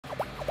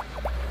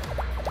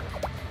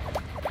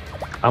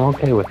I'm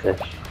okay with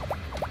this.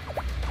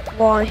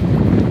 Why?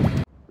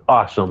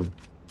 Awesome.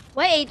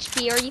 What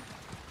HP are you?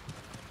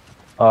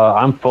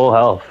 I'm full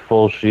health,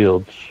 full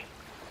shields.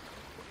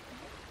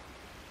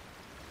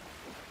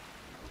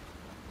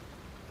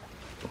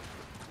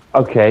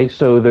 Okay,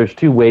 so there's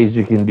two ways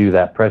you can do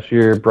that. Press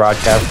your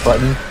broadcast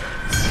button,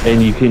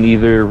 and you can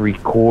either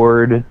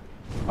record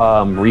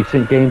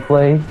recent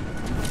gameplay,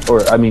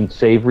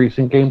 save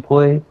recent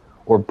gameplay,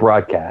 or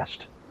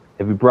broadcast.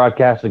 If you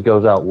broadcast, it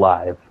goes out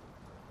live.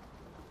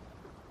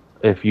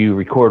 If you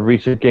record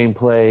recent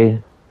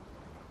gameplay,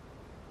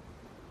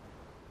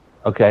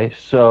 okay,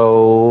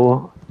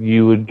 so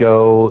you would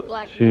go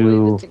Black boy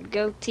to, with the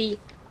goatee.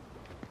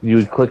 you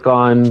would click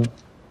on,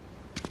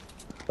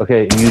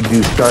 okay, you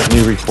do start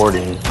new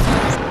recording.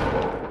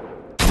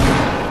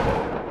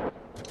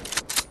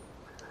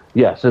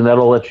 Yes, and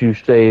that'll let you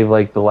save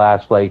like the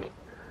last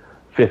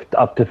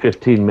up to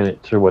 15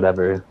 minutes or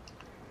whatever.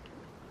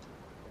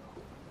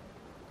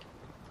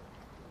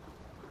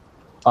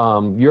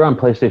 You're on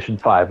PlayStation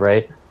 5,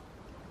 right?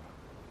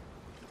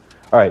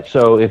 All right,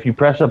 so if you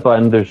press a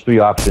button, there's three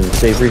options: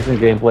 save recent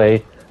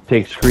gameplay,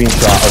 take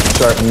screenshot, or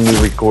start a new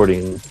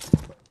recording.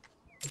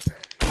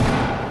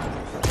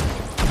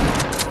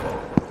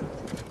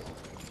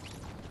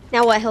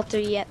 Now what health are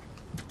you at?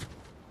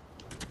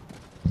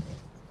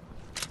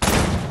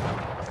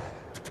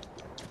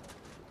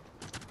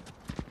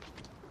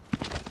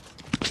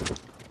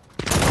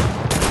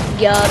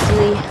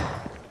 Godly.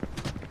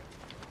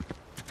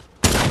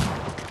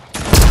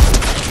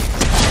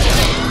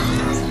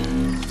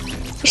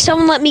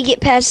 Someone let me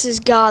get past this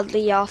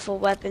godly awful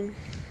weapon.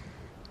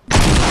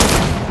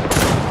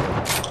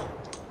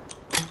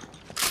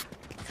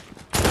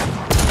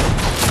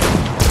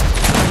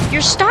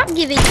 Stop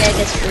giving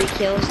Vegas free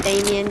kills,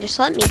 Damien. Just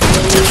let me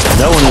kill you.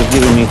 No one is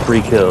giving me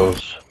free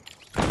kills.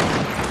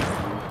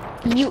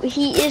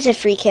 He is a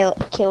free kill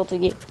to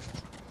you.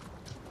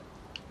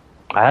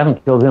 I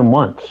haven't killed him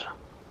once.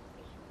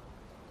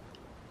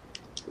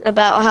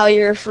 About how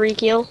you're a free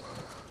kill?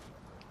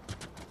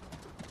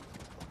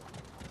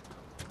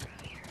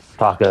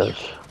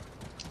 Tacos.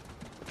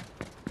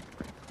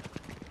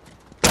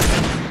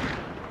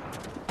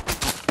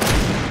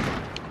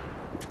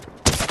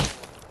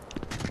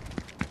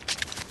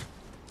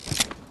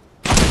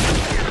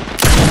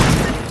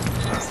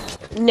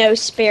 No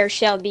spare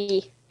shall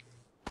be.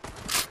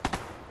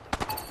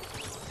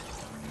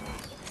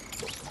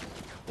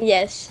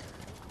 Yes.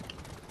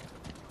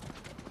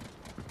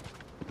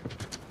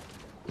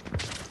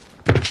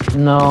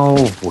 No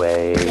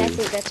way. I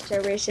think that's so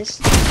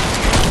racist.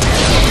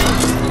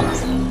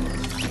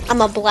 I'm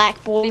a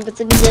black boy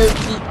with a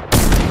goatee.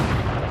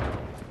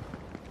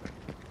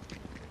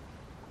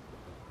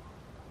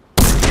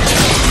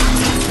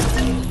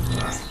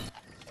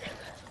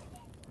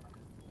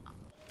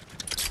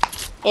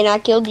 And I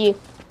killed you.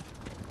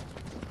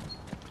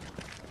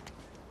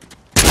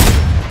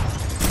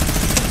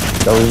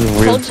 That was a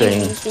real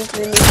thing. You think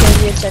when you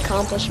kill you, it's an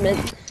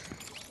accomplishment.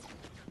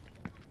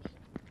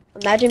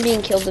 Imagine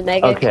being killed in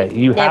Mega. Okay,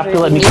 you have to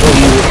let me kill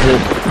you with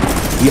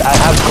this. I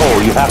have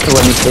coal. You have to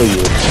let me kill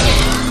you.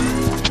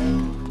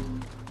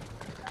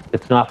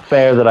 It's not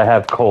fair that I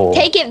have coal.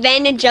 Take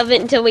advantage of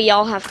it until we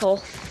all have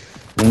coal.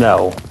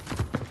 No.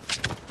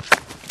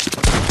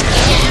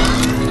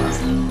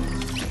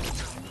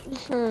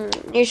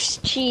 You're just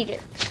a cheater.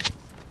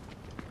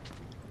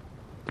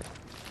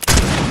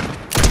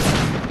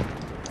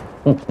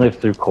 Live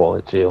through coal,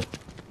 it's you.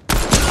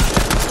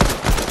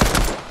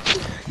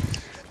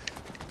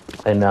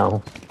 I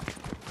know.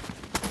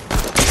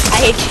 I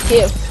hate you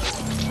too.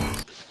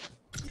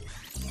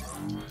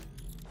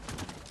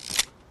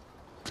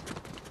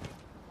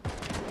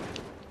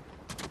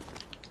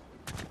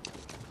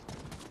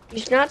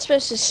 You're not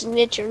supposed to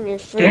snitch on your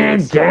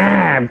friends.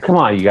 Damn! Come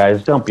on, you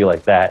guys, don't be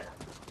like that.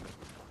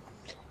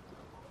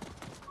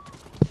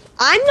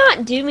 I'm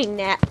not doing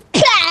that.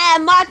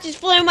 Moth just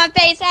flew in my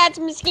face. I had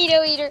a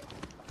mosquito eater.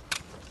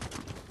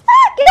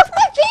 Ah, get off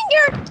my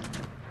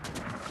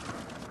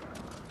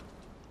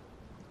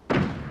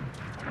finger!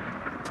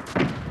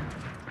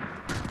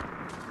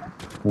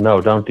 No,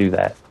 don't do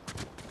that.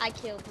 I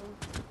killed him.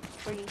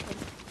 Pretty good.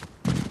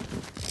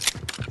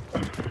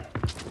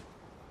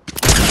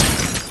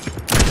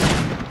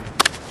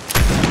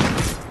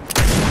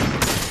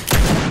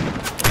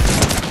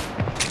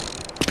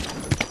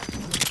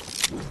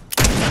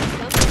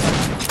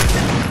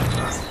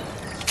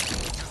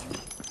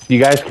 You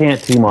guys can't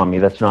team on me,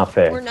 that's not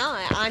fair. We're not.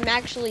 I'm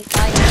actually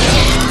fighting.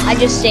 I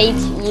just saved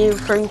you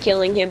from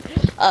killing him.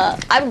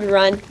 I would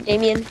run,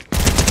 Damien.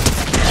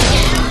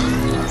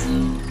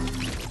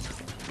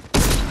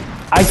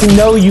 I can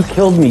know you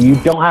killed me. You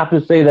don't have to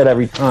say that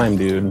every time,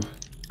 dude.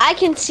 I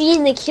can see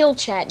in the kill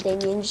chat,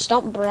 Damien. Just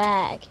don't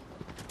brag.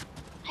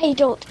 I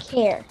don't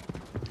care.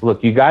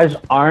 Look, you guys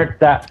aren't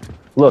that...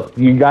 Look,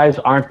 you guys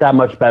aren't that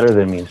much better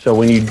than me. So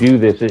when you do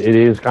this, it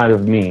is kind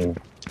of mean.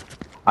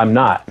 I'm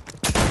not.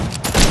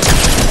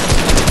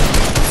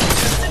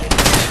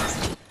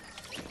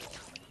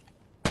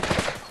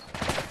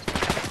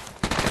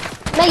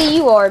 Maybe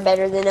you are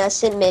better than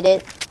us. Admit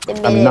it.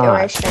 Admit I'm it, or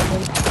I not.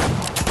 shouldn't.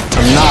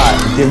 I'm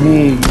not. Give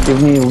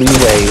me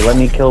leeway. Let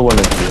me kill one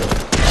of you.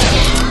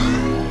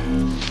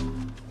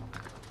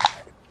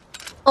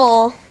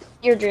 Oh,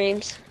 your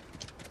dreams.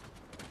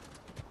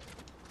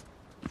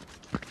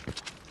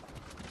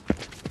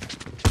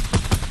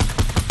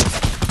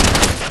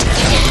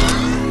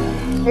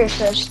 You're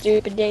so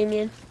stupid,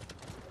 Damien.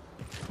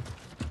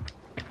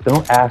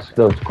 Don't ask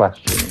those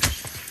questions.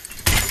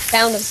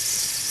 Found him.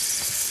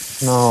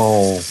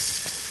 No.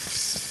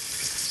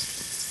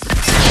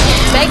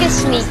 Mega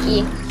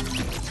sneaky.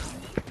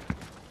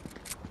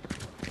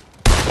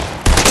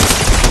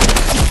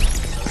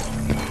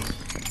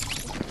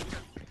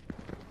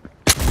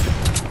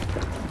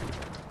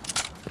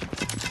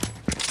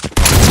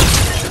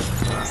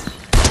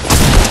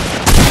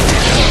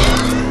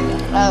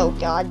 Oh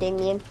God,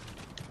 Damien.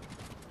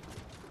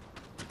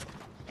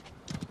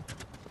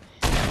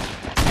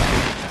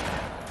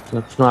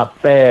 That's not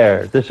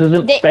fair. This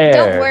isn't fair.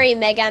 Don't worry,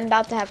 Mega. I'm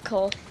about to have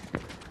Cole.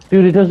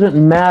 Dude, it doesn't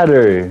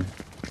matter.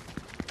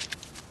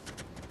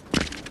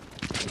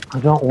 I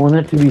don't want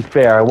it to be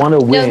fair. I want to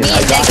win. No, me I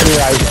and got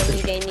Mega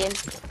here. Damien.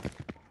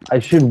 I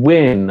should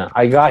win.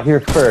 I got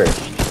here first.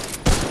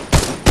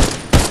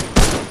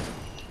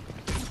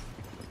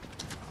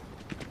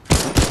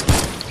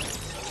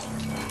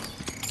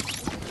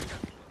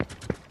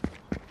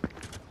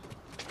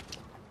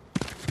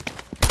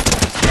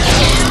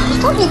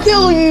 Fucking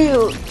kill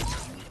you!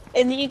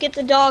 And then you get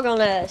the dog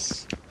on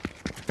us.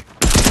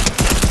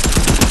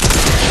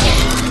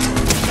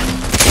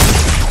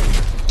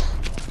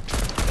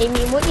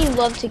 Damien, wouldn't you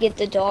love to get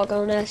the dog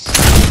on us?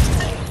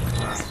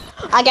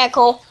 I got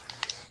Cole.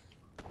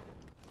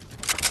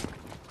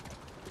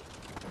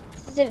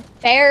 This isn't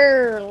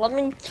fair. Let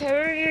me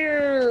tell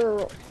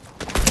you.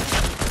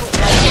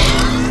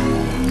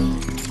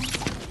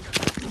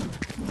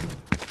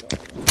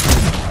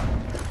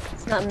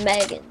 It's not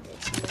Megan.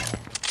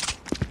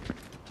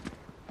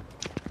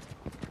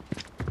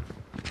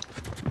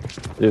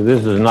 Dude,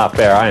 this is not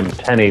fair. I am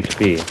 10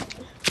 HP.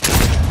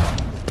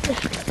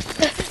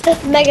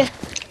 Mega.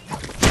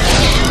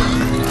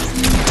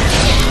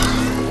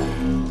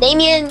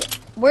 Damien,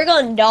 we're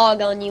gonna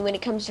dog on you when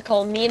it comes to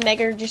Cole. Me and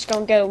Mega are just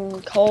gonna go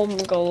Cole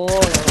and go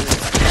on.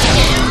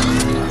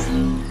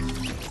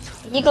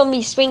 He's gonna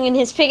be swinging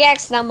his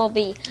pickaxe and I'm gonna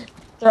be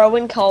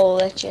throwing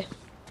coal at you.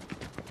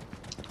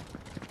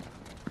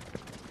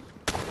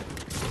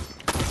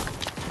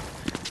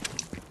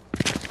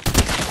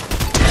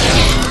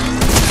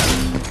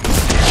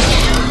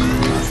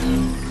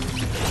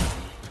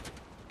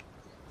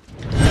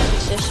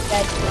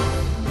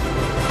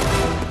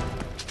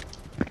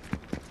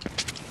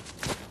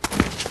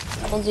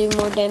 I'll do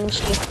more damage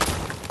to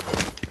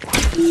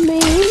you. Me in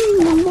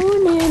the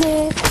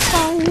morning,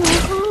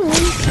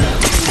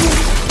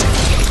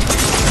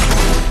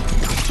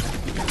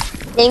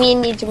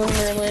 Damien needs one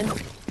more limb.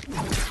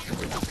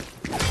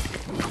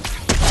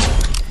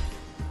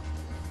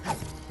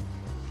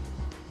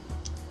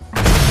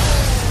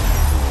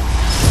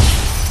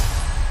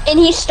 And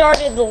he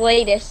started the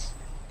latest.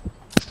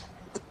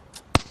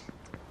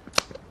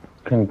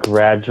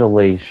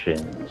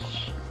 Congratulations.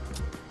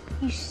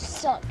 You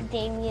suck,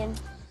 Damien.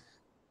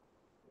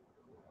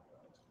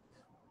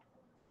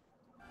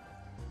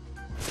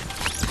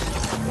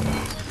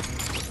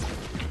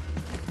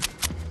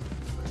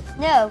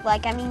 No,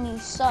 like, I mean, you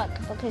suck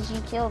because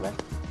you killed us.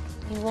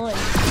 You won.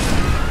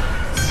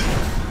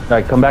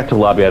 Alright, come back to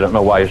lobby. I don't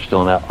know why you're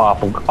still in that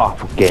awful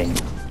game.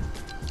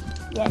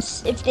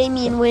 Yes, if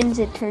Damien wins,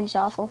 it turns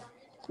awful.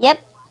 Yep.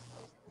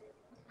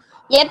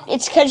 Yep,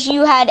 it's because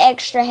you had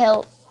extra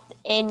health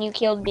and you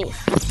killed me.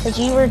 Because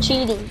you were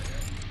cheating.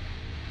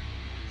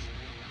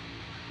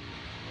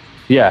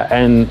 Yeah,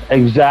 and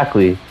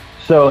exactly.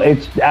 So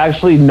it's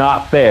actually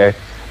not fair.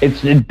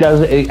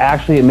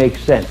 It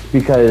makes sense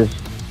because,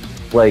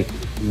 like,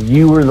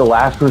 you were the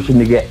last person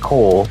to get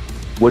coal,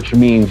 which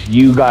means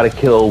you got to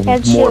kill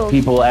more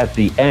people at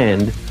the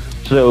end.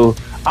 So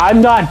I'm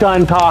not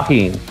done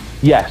talking.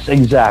 Yes,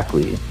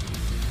 exactly.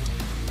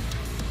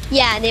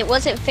 Yeah, and it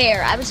wasn't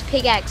fair. I was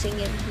pickaxing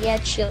him. He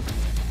had shield.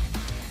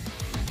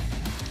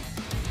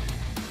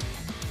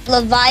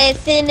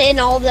 Leviathan and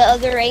all the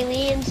other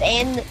aliens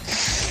and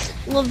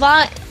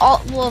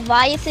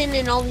Leviathan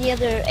and all the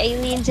other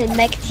aliens and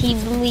Mech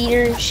Team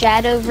Leader,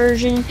 Shadow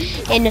version,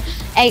 and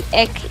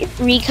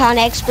Recon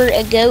Expert,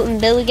 a Goat, and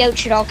Billy Goat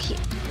should all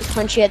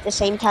punch you at the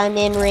same time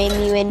and ram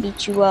you and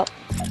beat you up.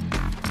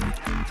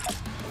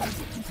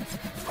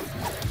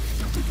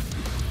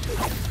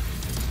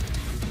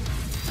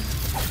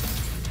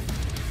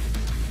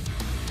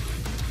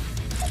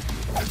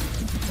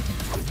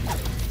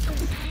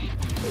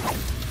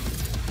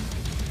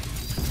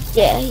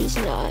 Yeah, he's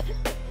not.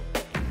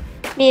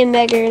 Me and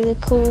Meg are the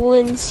cool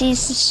ones.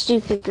 He's the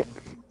stupid. Is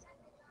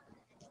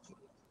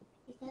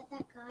that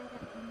guy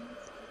that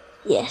wins?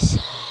 Yes.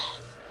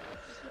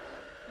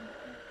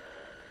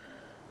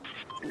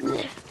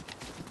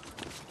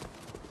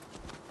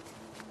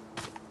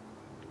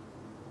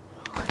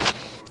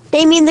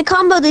 Damien, the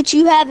combo that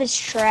you have is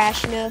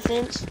trash, no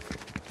offense.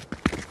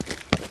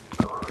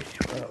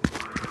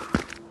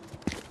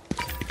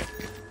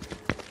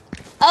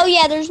 Oh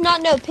yeah, there's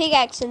not no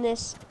pickaxe in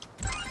this.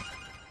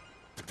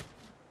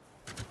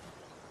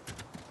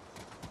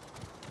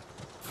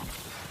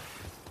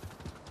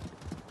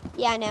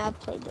 Yeah, I know, I've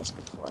played this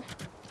before.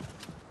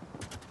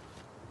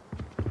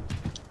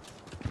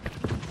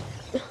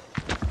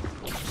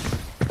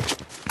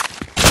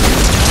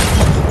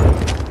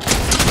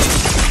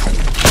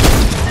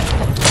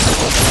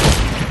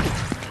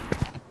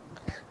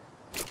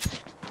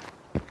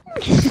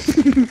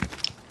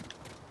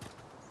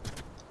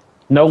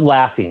 No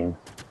laughing.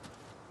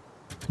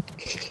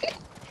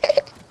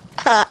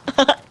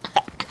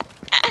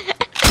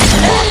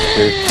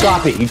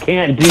 Stop it. You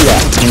can't do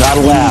that. You're not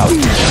allowed.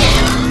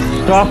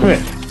 Stop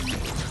it.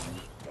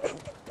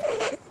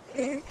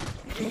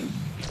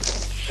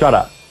 Shut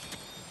up.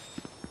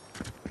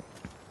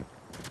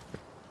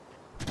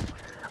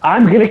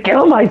 I'm gonna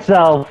kill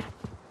myself.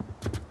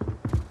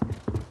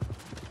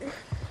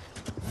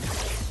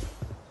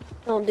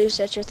 Don't do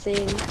such a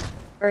thing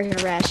or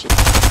harass you.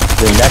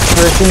 The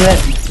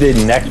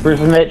next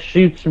person that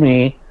shoots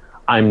me,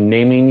 I'm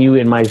naming you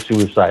in my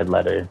suicide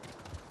letter.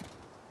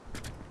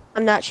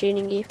 I'm not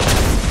shooting you.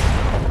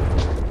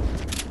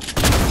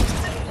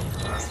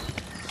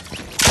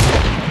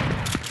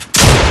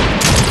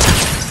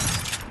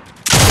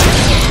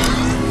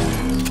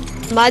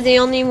 Am I the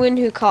only one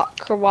who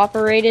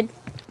cooperated?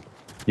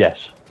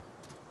 Yes.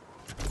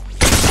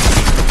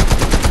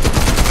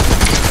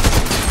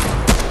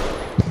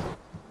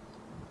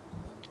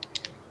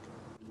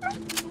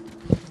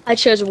 I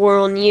chose war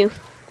on you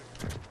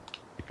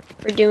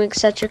for doing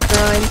such a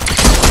crime.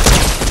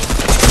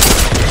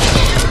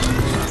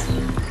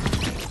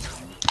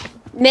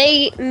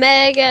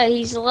 Mega,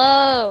 he's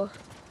low.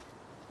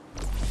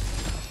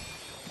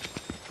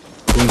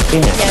 You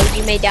can't. No,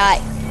 you may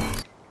die.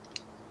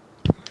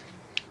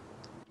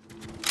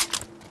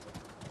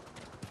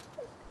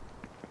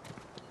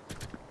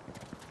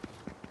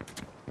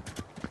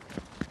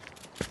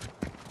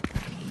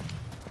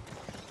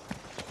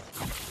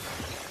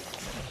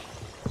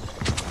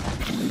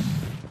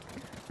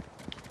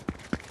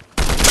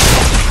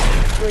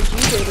 What'd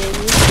you do,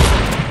 Damien?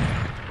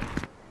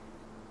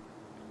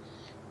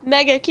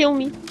 Mega, kill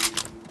me.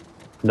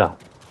 No.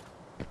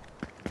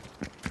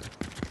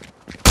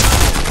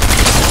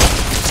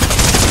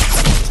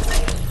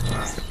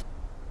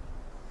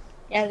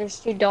 Yeah, there's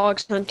 2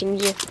 dogs hunting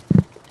you.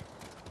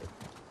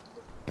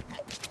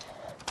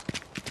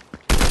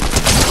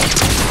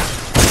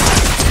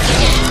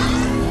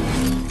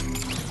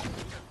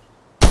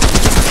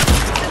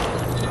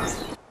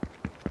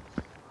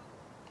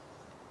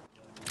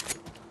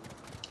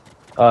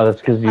 Oh, that's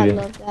because I you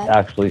love that.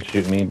 actually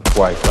shoot me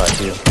before I shot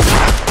you.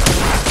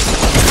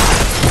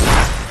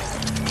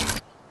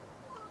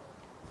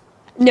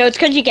 No, it's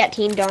because you got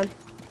teamed on.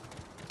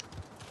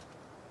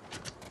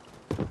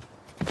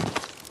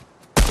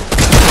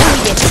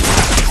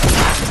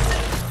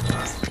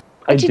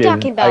 What you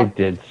talking about? I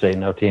did say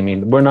no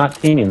teaming. We're not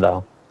teaming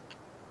though.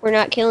 We're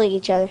not killing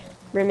each other.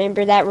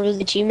 Remember that rule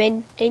that you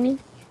made, Damien?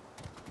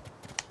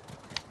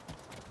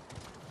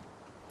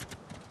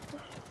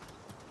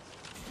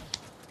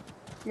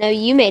 No,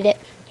 you made it.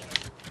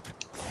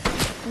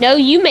 No,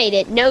 you made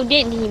it. No,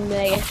 didn't he,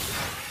 Mega?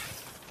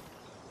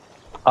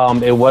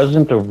 It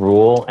wasn't a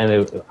rule,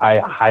 and I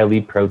highly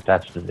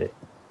protested it.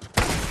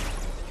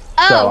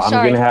 Oh, So I'm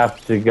sorry. gonna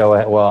have to go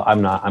ahead. Well,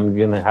 I'm not. I'm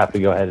gonna have to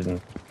go ahead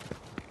and,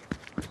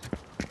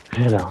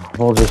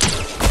 we'll just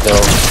go.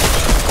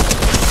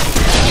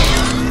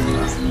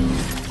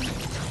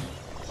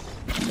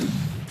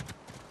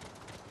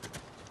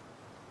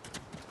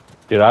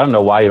 Dude, I don't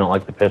know why you don't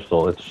like the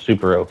pistol. It's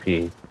super OP.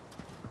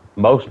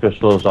 Most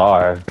pistols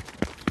are.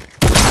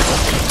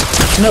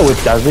 No,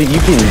 it doesn't. You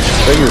can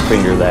trigger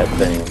finger that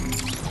thing.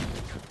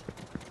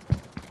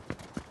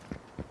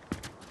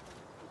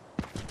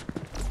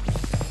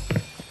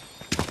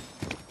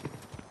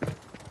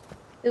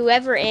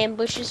 Whoever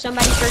ambushes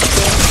somebody first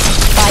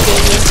wins. Bye,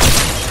 Damien.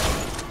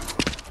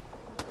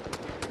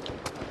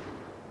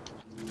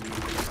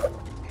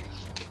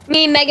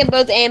 Me and Megan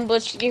both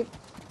ambushed you.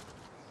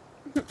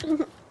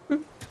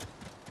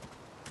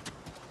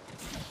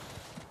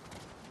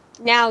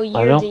 Now you're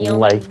I the don't only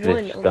like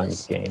one this on gun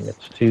this. game.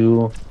 It's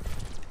too.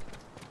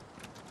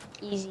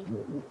 Easy.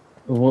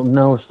 Well,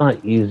 no, it's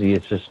not easy.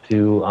 It's just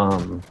too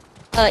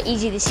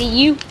Easy to see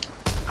you.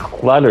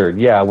 cluttered.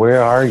 Yeah,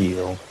 where are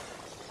you?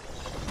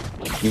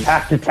 You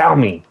have to tell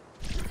me.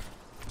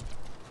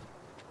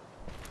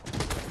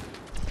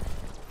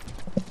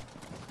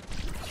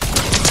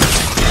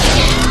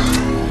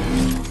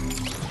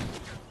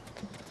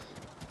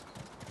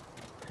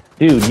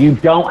 Dude, you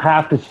don't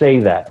have to say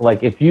that.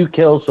 Like, if you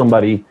kill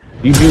somebody,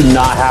 you do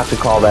not have to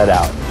call that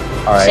out.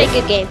 All right?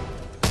 Say good game.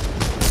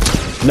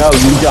 No,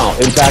 you don't.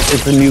 In fact,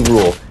 it's a new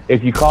rule.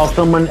 If you call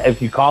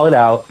it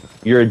out,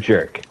 you're a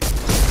jerk.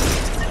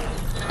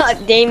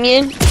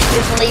 Damien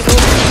is labeled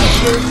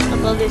teacher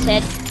above his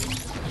head.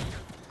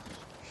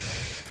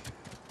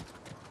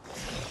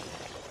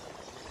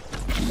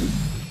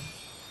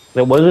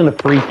 It wasn't a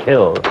free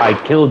kill. I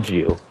killed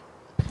you.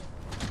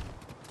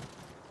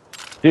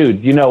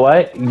 Dude, you know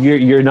what?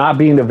 You're not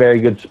being a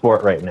very good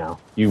sport right now.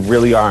 You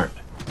really aren't.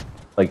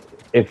 Like,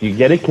 if you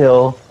get a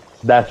kill,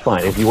 that's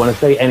fine. If you want to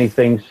say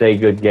anything, say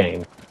good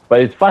game.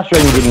 But it's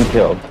frustrating getting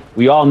killed.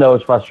 We all know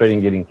it's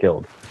frustrating getting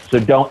killed. So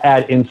don't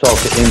add insult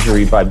to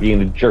injury by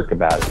being a jerk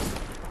about it.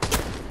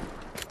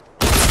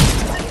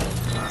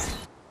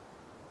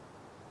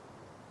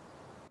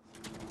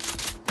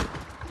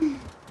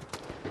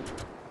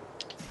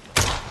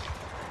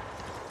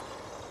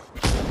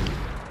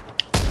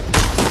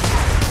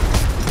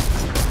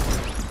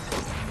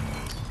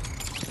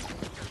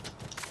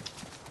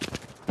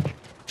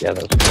 Yeah,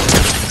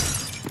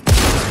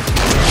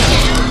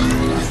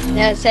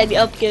 that said,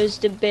 up goes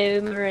the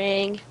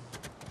boomerang.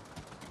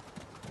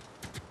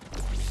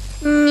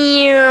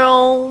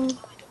 Meow.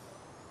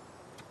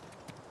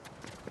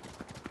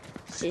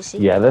 Sissy.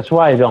 Yeah, that's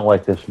why I don't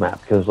like this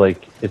map, because,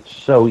 like, it's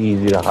so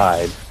easy to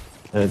hide.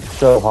 And it's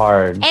so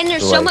hard. And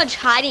there's to, so like, much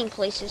hiding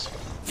places.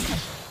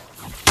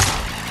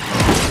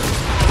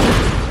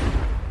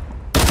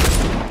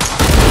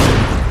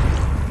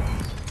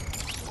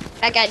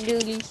 I got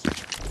duties.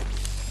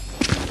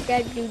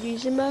 Got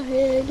duties in my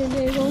head and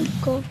they won't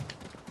go.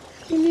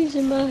 Duties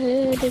in my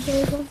head and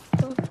they won't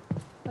go.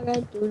 I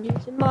got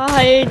duties in my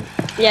head.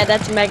 Yeah,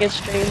 that's Mega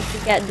Stream. He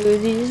got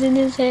duties in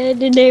his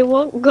head and they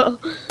won't go.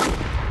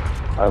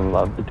 I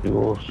love the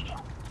duels.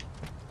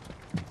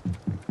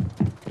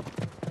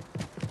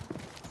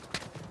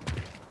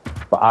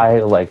 But I,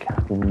 like,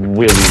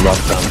 really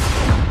love them.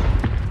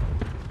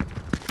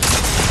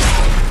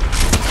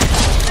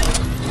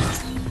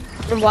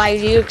 And while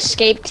you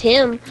escaped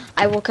him,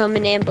 I will come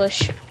and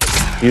ambush.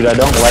 Dude, I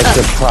don't like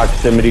the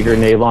proximity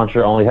grenade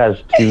launcher only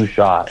has 2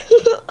 shots.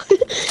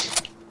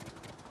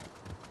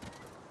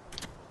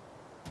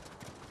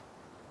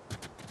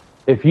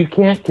 If you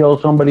can't kill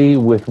somebody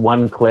with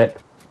 1 clip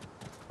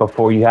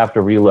before you have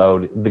to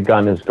reload, the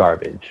gun is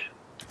garbage.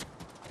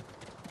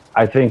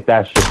 I think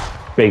that's just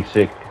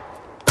basic,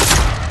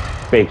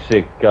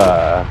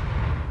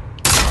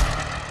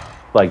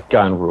 like,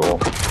 gun rule.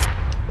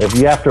 If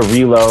you have to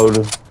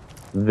reload,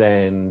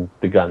 then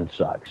the gun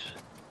sucks.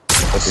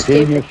 If you're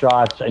hitting your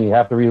shots and you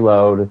have to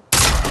reload,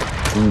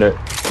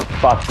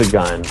 fuck the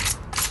gun.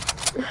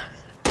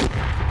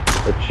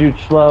 It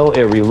shoots slow,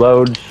 it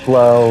reloads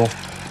slow.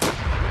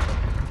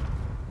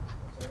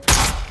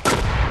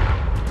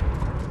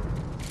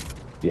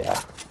 Yeah.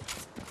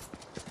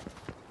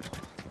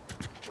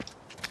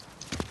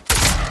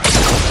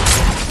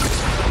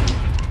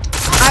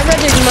 I'd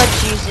rather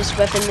much use this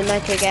weapon than my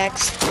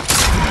pickaxe.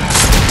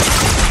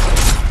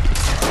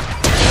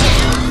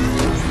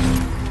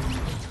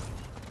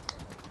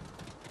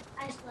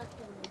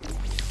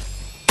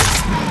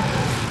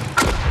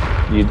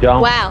 You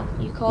don't. Wow,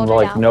 you called it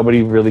like, out.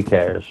 nobody really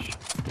cares.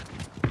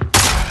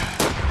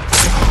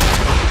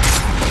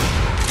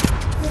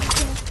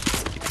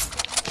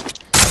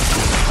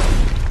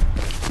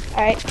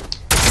 Alright.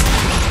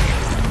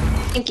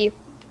 Thank you.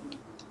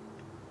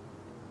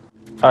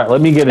 Alright,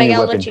 let me get a new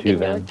I'll weapon let you too get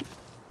then. going.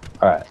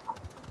 Alright.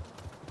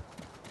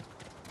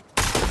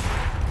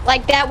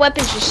 Like, that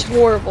weapon's just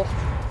horrible.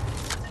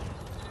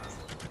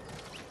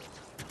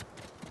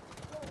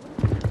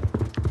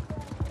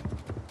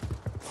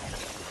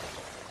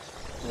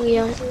 We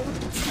don't.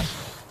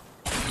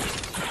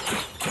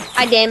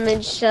 I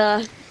damaged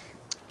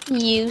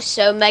you,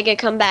 so Mega,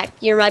 come back.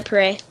 You're my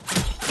prey.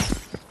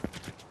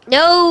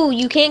 No,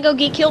 you can't go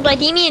get killed by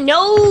Damien.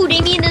 No,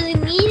 Damien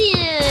doesn't need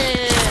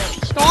it.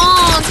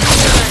 Stop.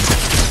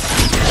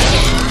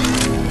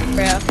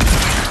 Bro.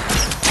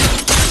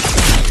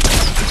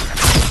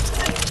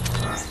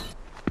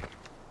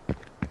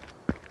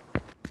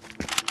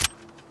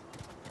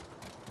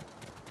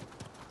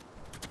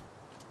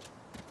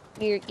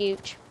 You're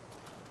Gooch.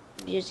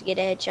 You just get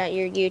a headshot,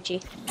 you're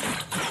Gucci.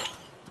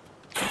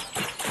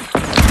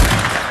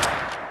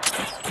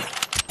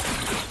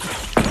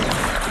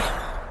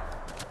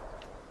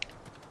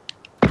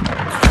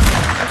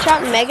 I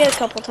shot Mega a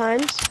couple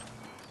times.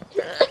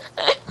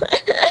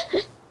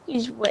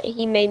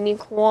 He made me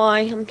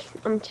cry.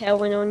 I'm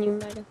telling on you,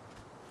 Mega.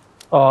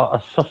 Oh,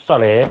 I'm so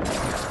sorry.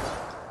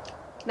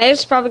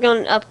 Mega's probably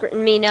gonna upgrade.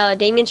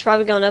 Damien's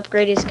probably gonna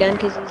upgrade his gun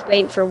because he's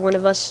waiting for one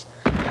of us.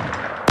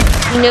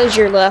 He knows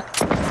you're low.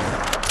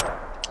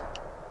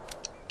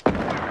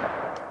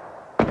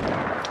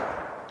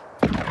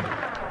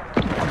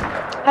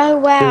 Oh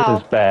wow.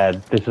 This is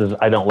bad.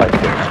 I don't like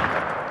this.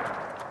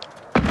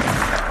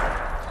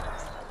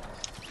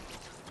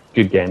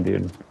 Good game,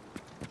 dude.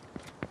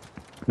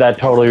 That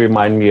totally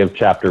reminded me of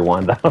Chapter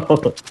 1,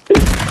 though.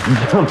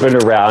 Jumping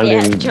around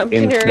in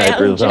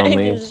snipers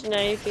only.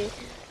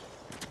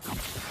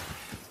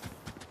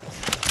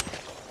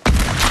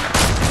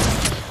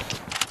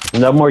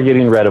 No more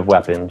getting rid of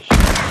weapons.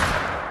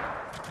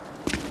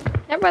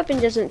 That weapon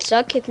doesn't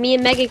suck if me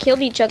and Mega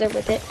killed each other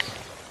with it.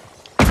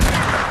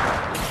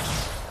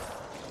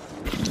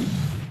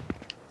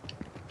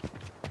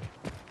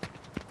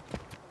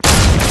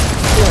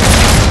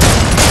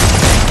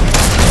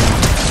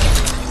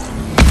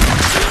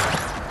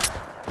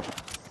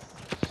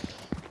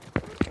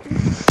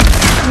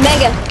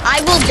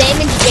 I will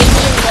damage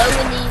Damien low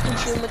and then you can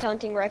shoot him with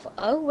hunting rifle.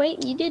 Oh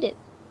wait, you did it.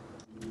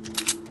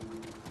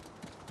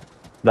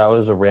 That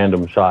was a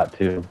random shot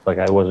too. Like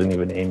I wasn't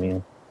even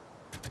aiming.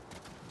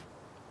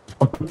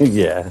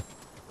 Yeah.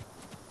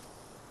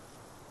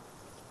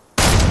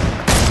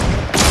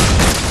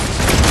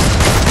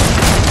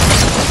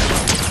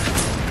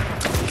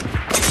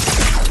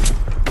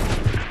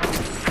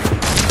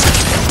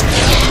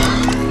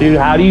 Dude,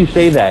 how do you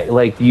say that?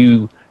 Like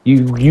you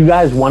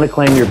guys want to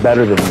claim you're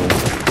better than me,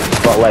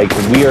 but like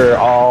we are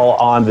all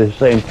on the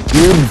same.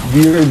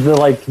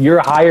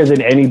 You're higher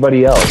than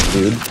anybody else,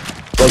 dude.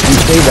 Like you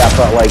say that,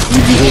 but like you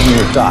be hitting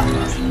your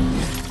shots.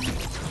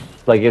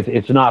 Like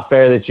it's not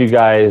fair that you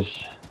guys.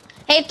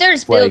 Hey, if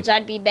there's builds,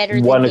 I'd be better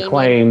than want to Damien.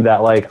 claim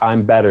that like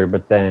I'm better,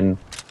 but then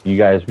you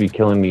guys be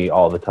killing me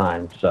all the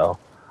time. So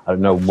I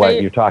don't know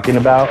what you're talking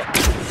about.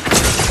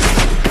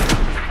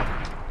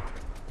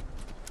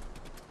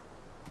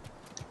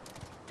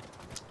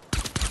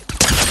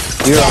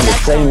 We are on the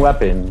same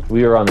weapon.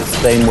 We are on the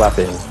same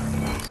weapon.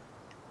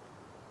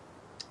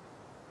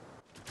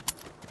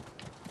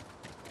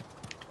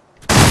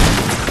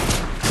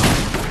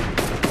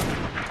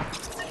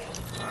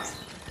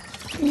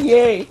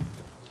 Yay.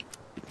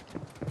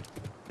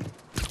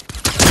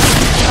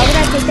 Why would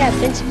I take that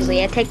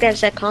offensively? I take that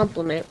as a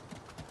compliment.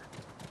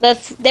 But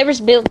if there was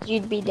builds,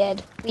 you'd be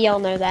dead. We all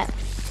know that.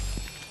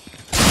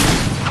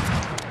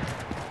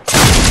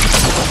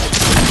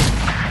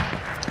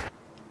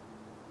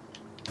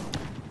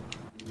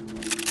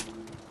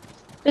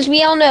 Because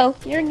we all know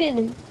you're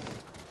good.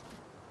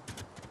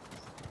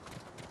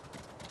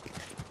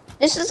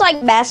 This is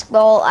like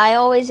basketball. I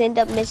always end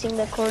up missing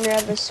the corner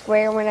of the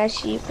square when I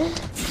shoot.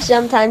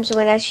 Sometimes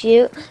when I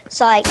shoot, it's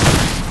like,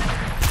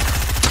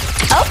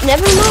 oh,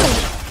 never mind.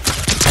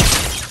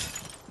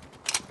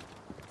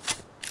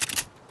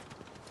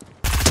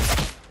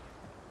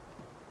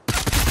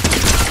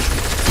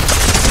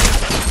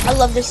 I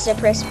love this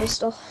suppressed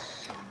pistol.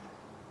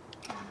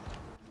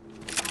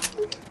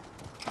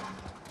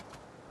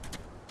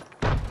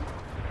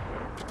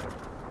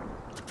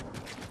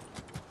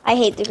 I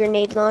hate the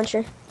grenade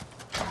launcher.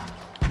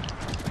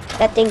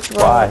 That thing's wrong.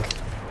 Why?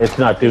 It's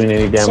not doing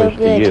any damage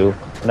to you.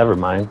 Never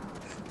mind.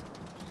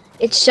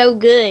 It's so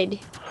good.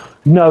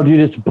 No, dude,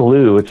 it's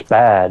blue. It's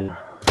bad.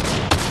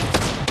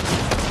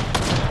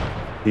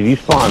 Dude, you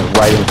spawned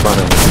right in front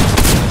of me.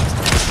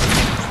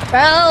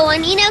 Bro, I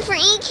need it for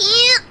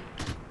EQ.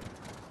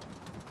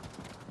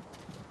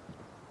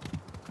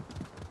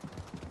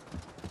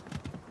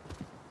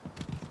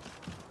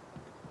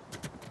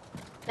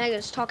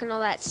 Mega's talking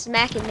all that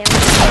smack and never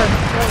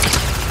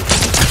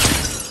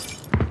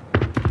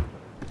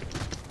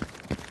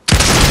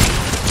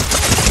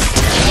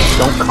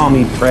Don't call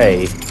me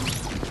prey.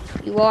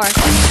 You are.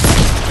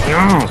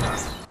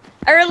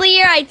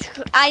 Earlier,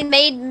 I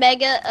made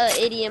Mega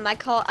a idiom.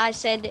 I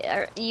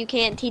said you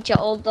can't teach an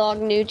old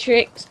dog new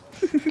tricks.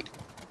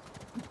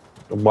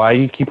 Why do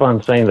you keep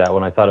on saying that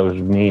when I thought it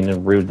was mean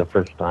and rude the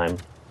first time?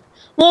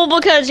 Well,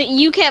 because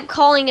you kept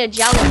calling a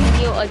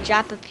jalapeno a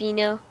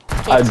japapino.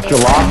 A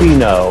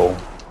jalapeno.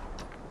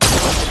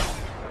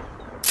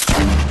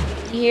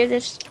 You hear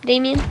this,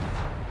 Damien?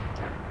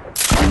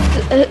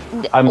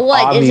 I'm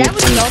what, is that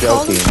what obviously y'all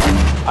call them? joking.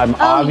 I'm Oh, you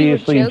were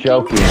obviously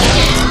joking?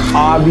 joking.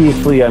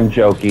 Obviously, I'm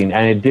joking,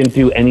 and it didn't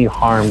do any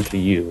harm to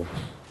you.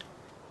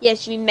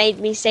 Yes, you made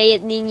me say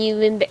it, and then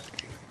you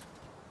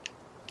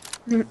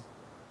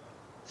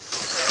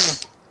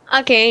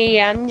Okay,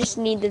 yeah, I just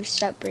need to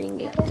stop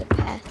bringing it to the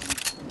path.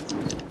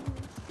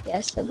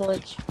 Yes, the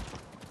bunch.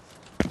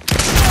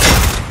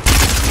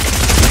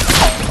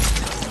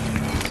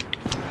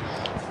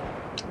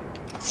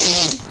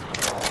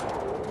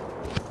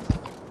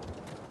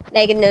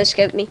 They can no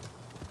scope me.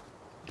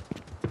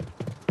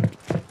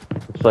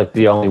 It's like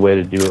the only way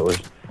to do it was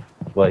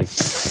like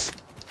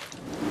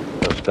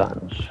those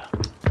guns.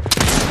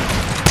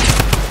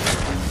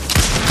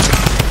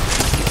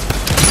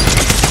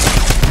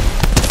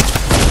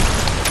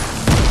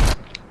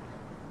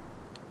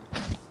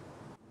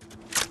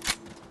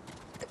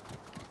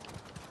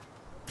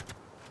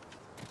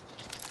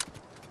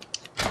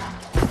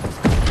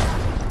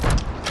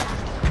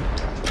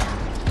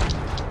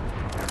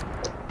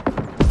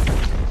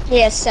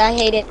 Yes, I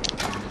hate it.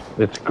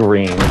 It's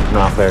green. It's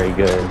not very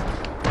good.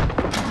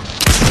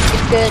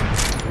 It's good.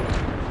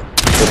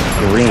 It's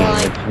green.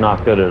 Fine. It's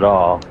not good at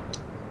all.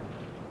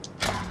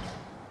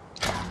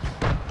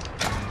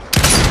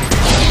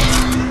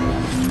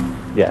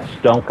 Yes,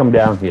 don't come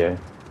down here.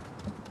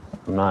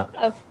 I'm not.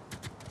 Oh.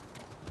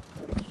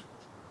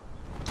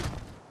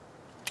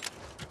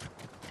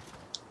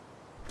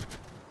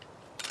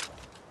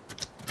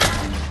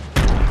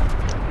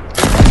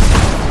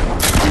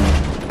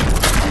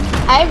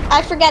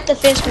 I forgot to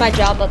finish my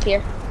job up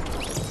here.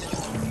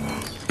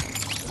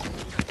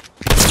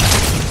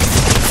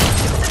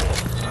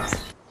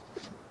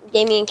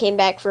 Damien came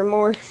back for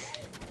more.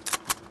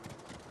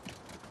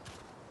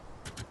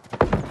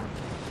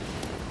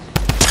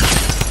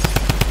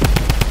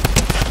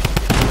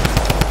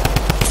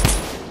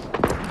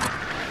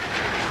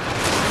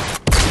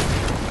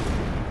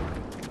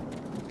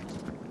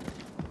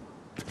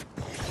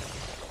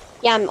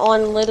 Yeah, I'm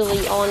on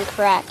literally on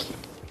crack.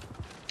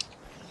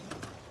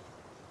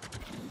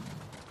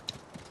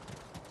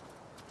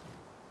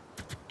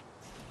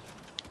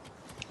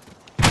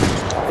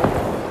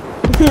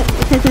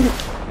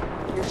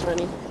 You're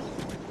funny.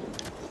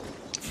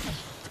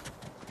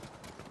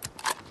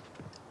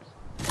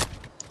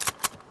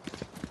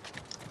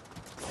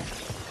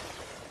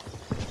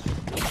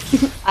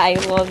 I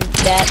love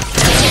that.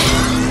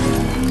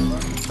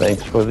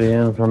 Thanks for the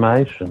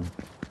information.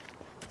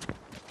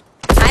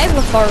 I have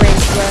a far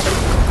range weapon.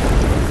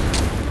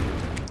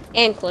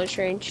 And close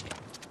range.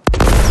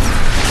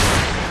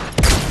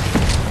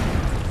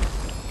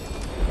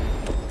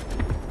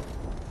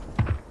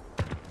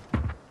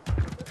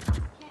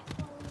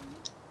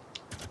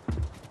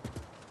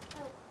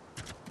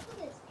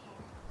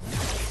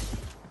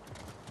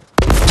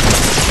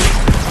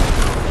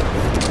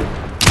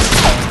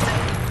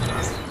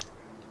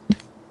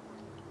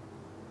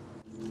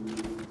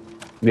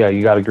 Yeah,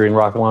 you got a green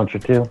rocket launcher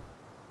too?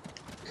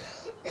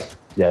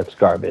 Yeah, it's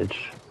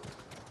garbage.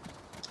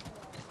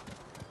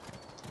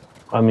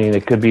 I mean,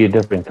 it could be a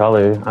different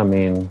color. I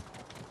mean,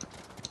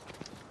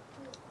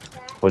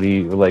 what do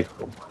you like?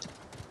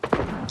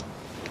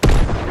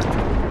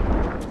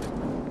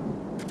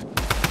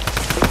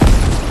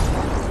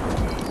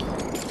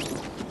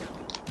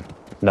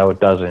 No, it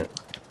doesn't.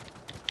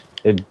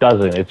 It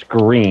doesn't. It's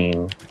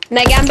green.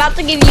 Meg, I'm about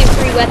to give you a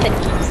free weapon.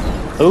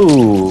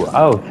 Ooh,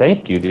 oh,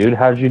 thank you, dude.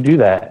 How'd you do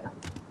that?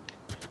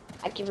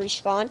 I can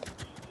respawn.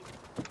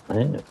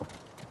 I know.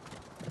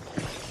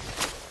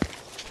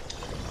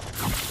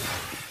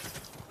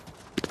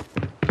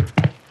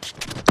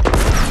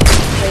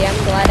 So yeah,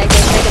 I'm glad I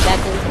gave Mega that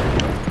one.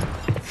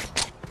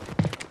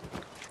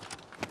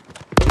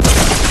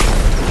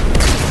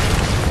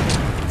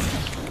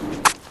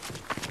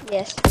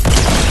 Yes.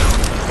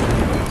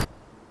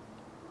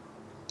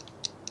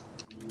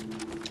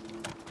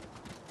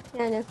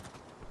 Yeah, I know.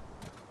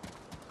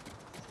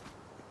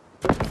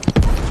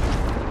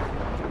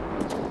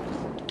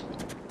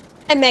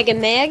 Hey Megan,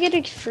 may I get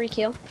a free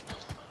kill?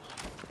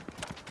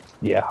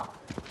 Yeah.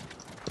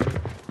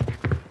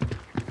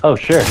 Oh,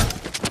 sure.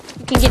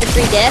 You can get a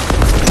free death.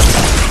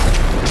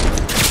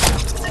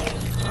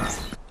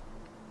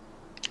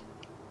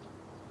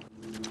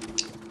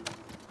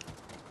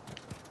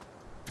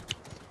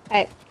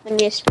 Alright, let me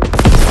just...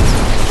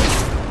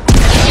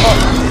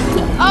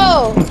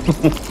 Oh!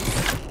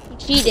 You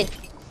cheated.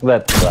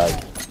 That's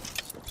right.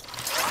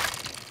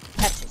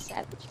 That's a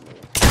savage move.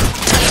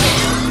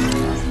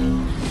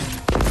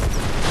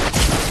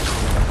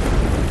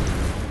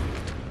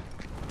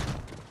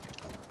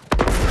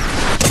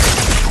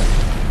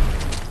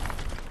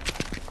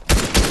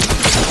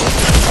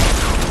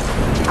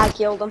 I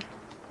killed him.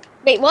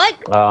 Wait, what?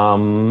 I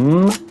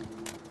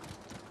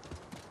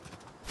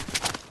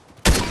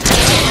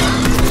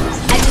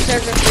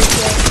deserve a free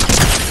kill.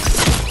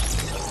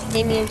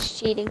 Damien's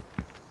cheating.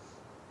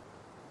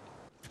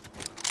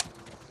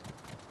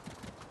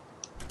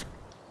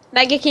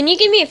 Mega, can you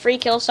give me a free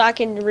kill so I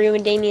can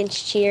ruin Damien's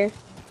cheer?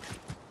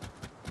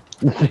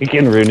 You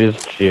can ruin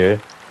his cheer.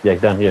 Yeah,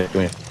 down here.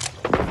 Come here.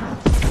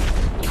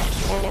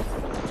 I know.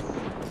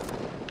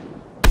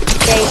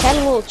 Yeah, he's had a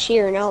little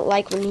cheer, and I don't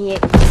like when he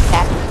gets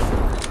happy.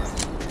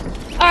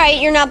 Alright,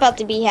 you're not about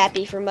to be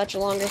happy for much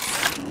longer.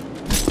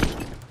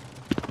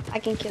 I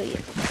can kill you.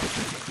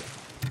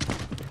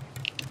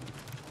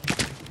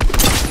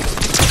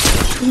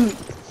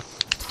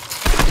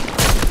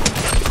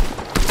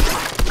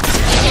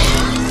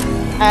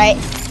 Alright.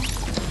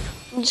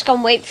 I'm just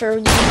gonna wait for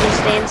you to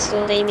stand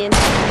still, Damien.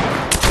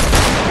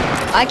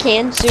 I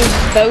can, as soon as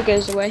the bow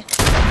goes away.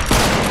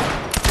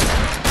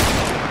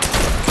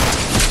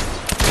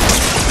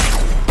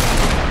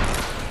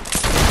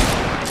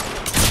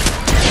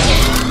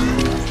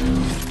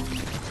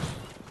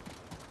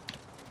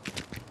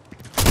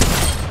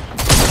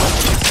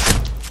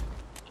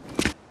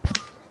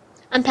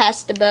 I'm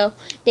past the bow.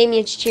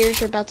 Damien's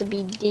cheers are about to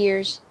be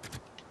deers.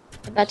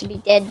 About to be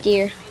dead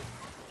deer.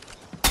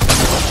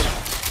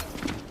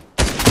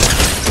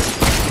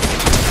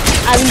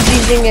 I was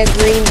using a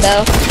green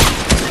bow.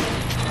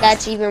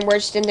 That's even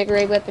worse than the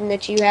gray weapon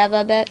that you have,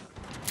 I bet.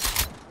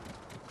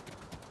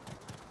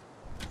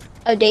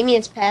 Oh,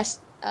 Damien's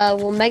passed.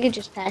 Well, Mega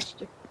just passed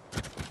you.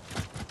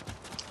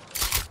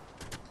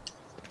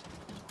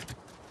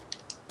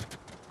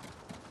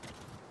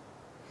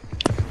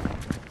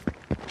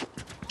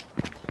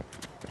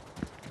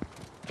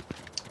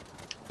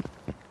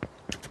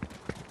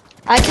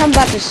 I'm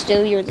about to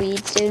steal your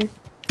lead soon.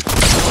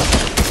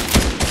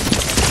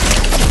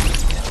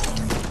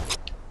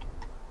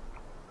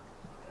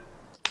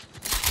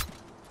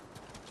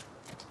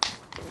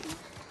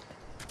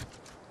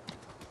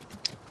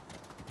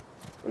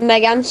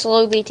 Meg, I'm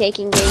slowly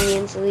taking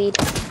Damien's lead.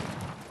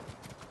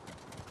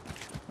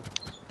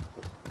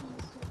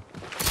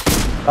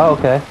 Oh,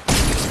 okay.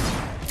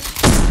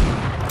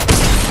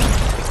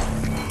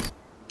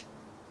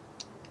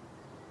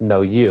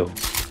 No, you.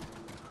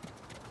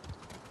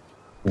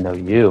 No,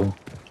 you.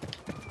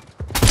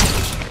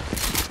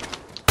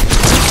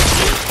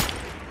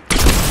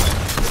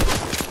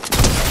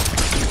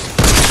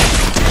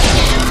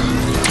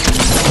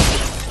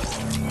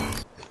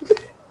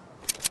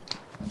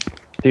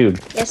 Dude,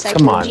 Yes, I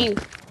come killed on. you.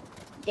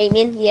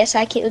 Damien, yes,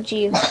 I killed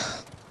you.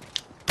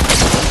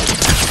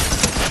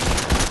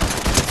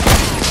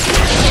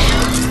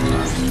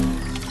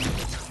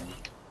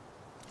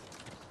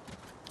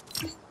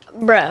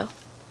 Bro.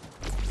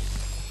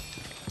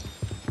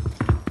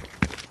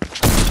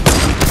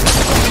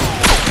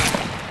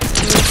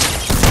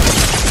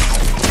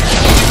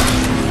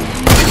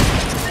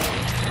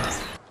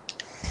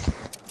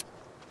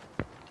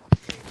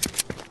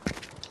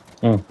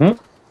 Mm-hmm.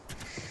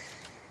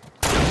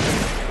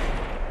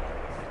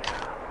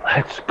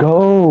 Let's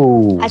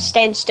go. I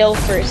stand still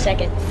for a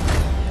second.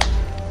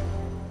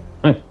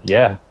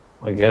 Yeah,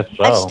 I guess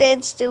so. I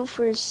stand still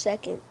for a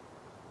second.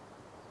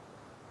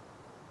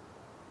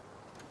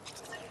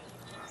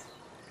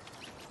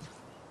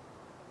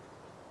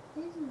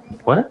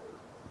 What?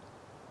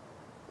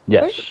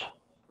 Yes.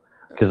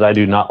 Because I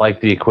do not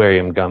like the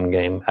aquarium gum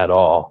game at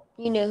all.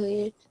 You know who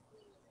you.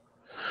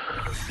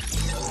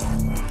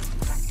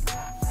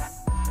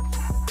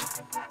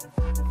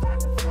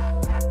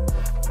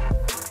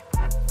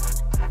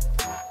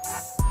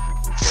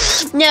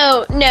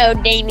 No,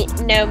 Damien,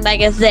 no,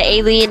 Mega, the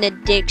Alien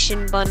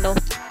Addiction Bundle.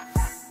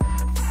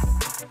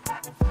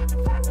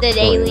 The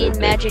Alien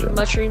Magic Addiction.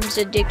 Mushrooms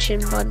Addiction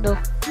Bundle.